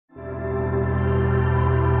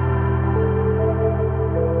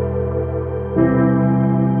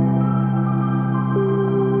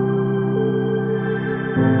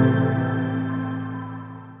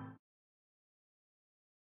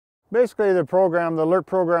basically the program, the alert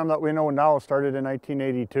program that we know now started in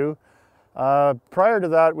 1982. Prior to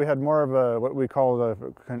that, we had more of a, what we call the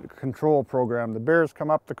control program. The bears come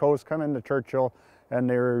up the coast, come into Churchill, and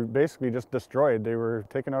they were basically just destroyed. They were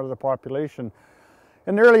taken out of the population.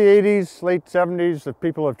 In the early 80s, late 70s, the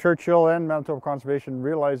people of Churchill and Manitoba Conservation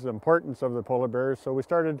realized the importance of the polar bears. So we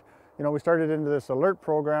started into this alert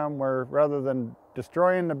program where rather than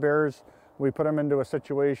destroying the bears, we put them into a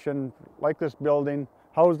situation like this building,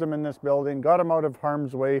 housed them in this building, got them out of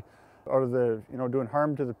harm's way, out of the, doing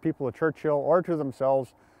harm to the people of Churchill or to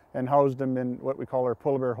themselves, and housed them in what we call our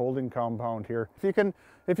polar bear holding compound here.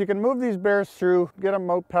 If you can move these bears through, get them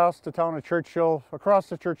out past the town of Churchill, across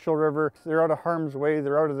the Churchill River, they're out of harm's way,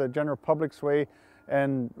 they're out of the general public's way,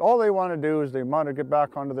 and all they want to do is they want to get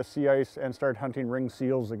back onto the sea ice and start hunting ring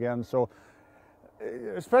seals again. So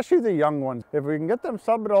especially the young ones, if we can get them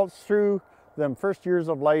sub-adults through them first years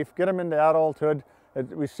of life, get them into adulthood,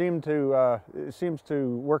 it seems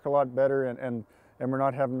to work a lot better, and we're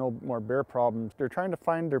not having no more bear problems. They're trying to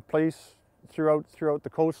find their place throughout the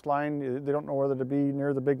coastline. They don't know whether to be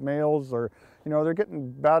near the big males or, they're getting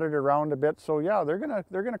battered around a bit. So yeah, they're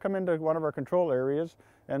gonna come into one of our control areas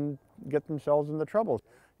and get themselves into trouble.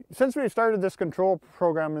 Since we started this control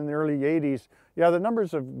program in the early 80s, yeah, the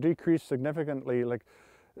numbers have decreased significantly. Like,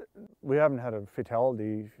 we haven't had a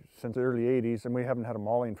fatality since the early 80s, and we haven't had a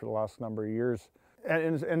mauling for the last number of years.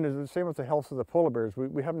 And the same with the health of the polar bears.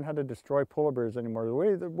 We haven't had to destroy polar bears anymore.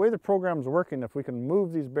 The way the program's working, if we can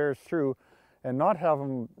move these bears through and not have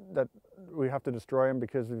them that we have to destroy them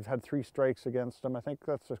because we've had 3 strikes against them, I think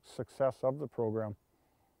that's a success of the program.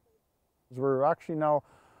 We're actually now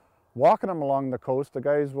walking them along the coast. The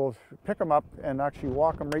guys will pick them up and actually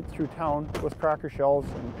walk them right through town with cracker shells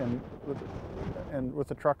and with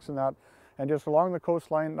the trucks and that, and just along the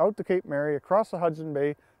coastline, out to Cape Mary, across the Hudson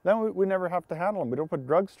Bay. Then we never have to handle them. We don't put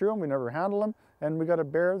drugs through them, we never handle them, and we got a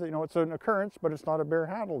bear that, it's an occurrence, but it's not a bear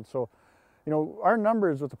handled. So, our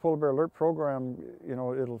numbers with the Polar Bear Alert Program,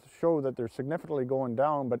 it'll show that they're significantly going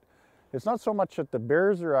down, but it's not so much that the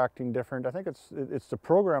bears are acting different. I think it's the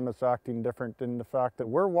program that's acting different in the fact that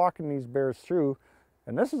we're walking these bears through,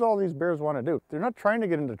 and this is all these bears want to do. They're not trying to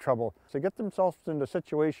get into trouble. So get themselves into a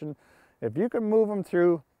situation, if you can move them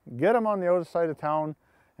through, get them on the other side of town,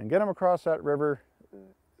 and get them across that river,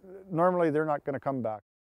 normally they're not going to come back.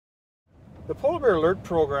 The Polar Bear Alert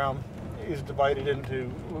Program is divided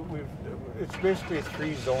into, it's basically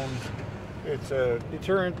 3 zones. It's a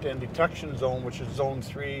deterrent and detection zone, which is zone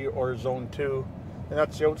 3 or zone 2, and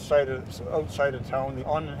that's the outside of town, the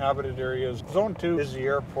uninhabited areas. Zone 2 is the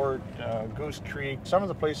airport, Goose Creek, some of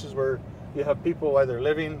the places where you have people either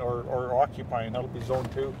living or occupying, that'll be zone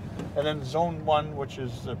 2. And then zone 1, which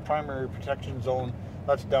is the primary protection zone,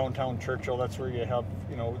 that's downtown Churchill. That's where you have,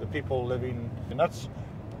 the people living, and that's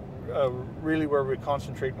really where we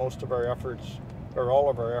concentrate most of our efforts, or all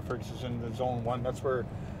of our efforts is in the zone 1. That's where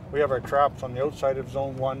we have our traps on the outside of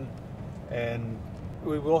zone 1, and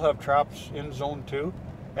we will have traps in zone 2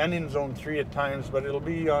 and in zone 3 at times, but it'll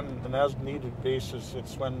be on an as-needed basis.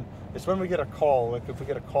 It's when we get a call, like if we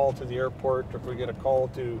get a call to the airport, or if we get a call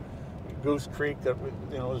to Goose Creek that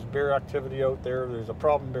there's bear activity out there, there's a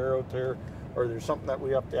problem bear out there, or there's something that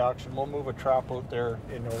we have to action, we'll move a trap out there,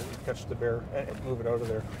 catch the bear and move it out of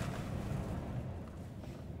there.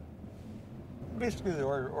 Basically, the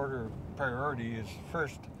order of priority is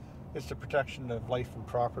first, it's the protection of life and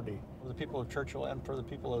property for the people of Churchill and for the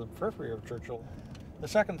people of the periphery of Churchill. The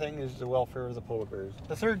second thing is the welfare of the polar bears.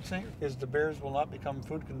 The third thing is the bears will not become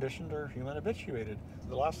food conditioned or human habituated.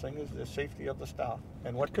 The last thing is the safety of the staff.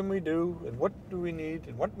 And what can we do, and what do we need,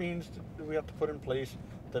 and what means do we have to put in place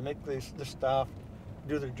to make the staff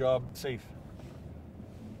do their job safe?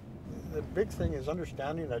 The big thing is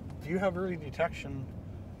understanding that if you have early detection,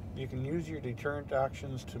 you can use your deterrent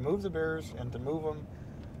actions to move the bears and to move them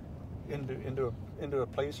into a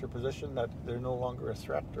place or position that they're no longer a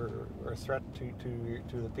threat or a threat to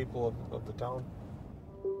the people of the town.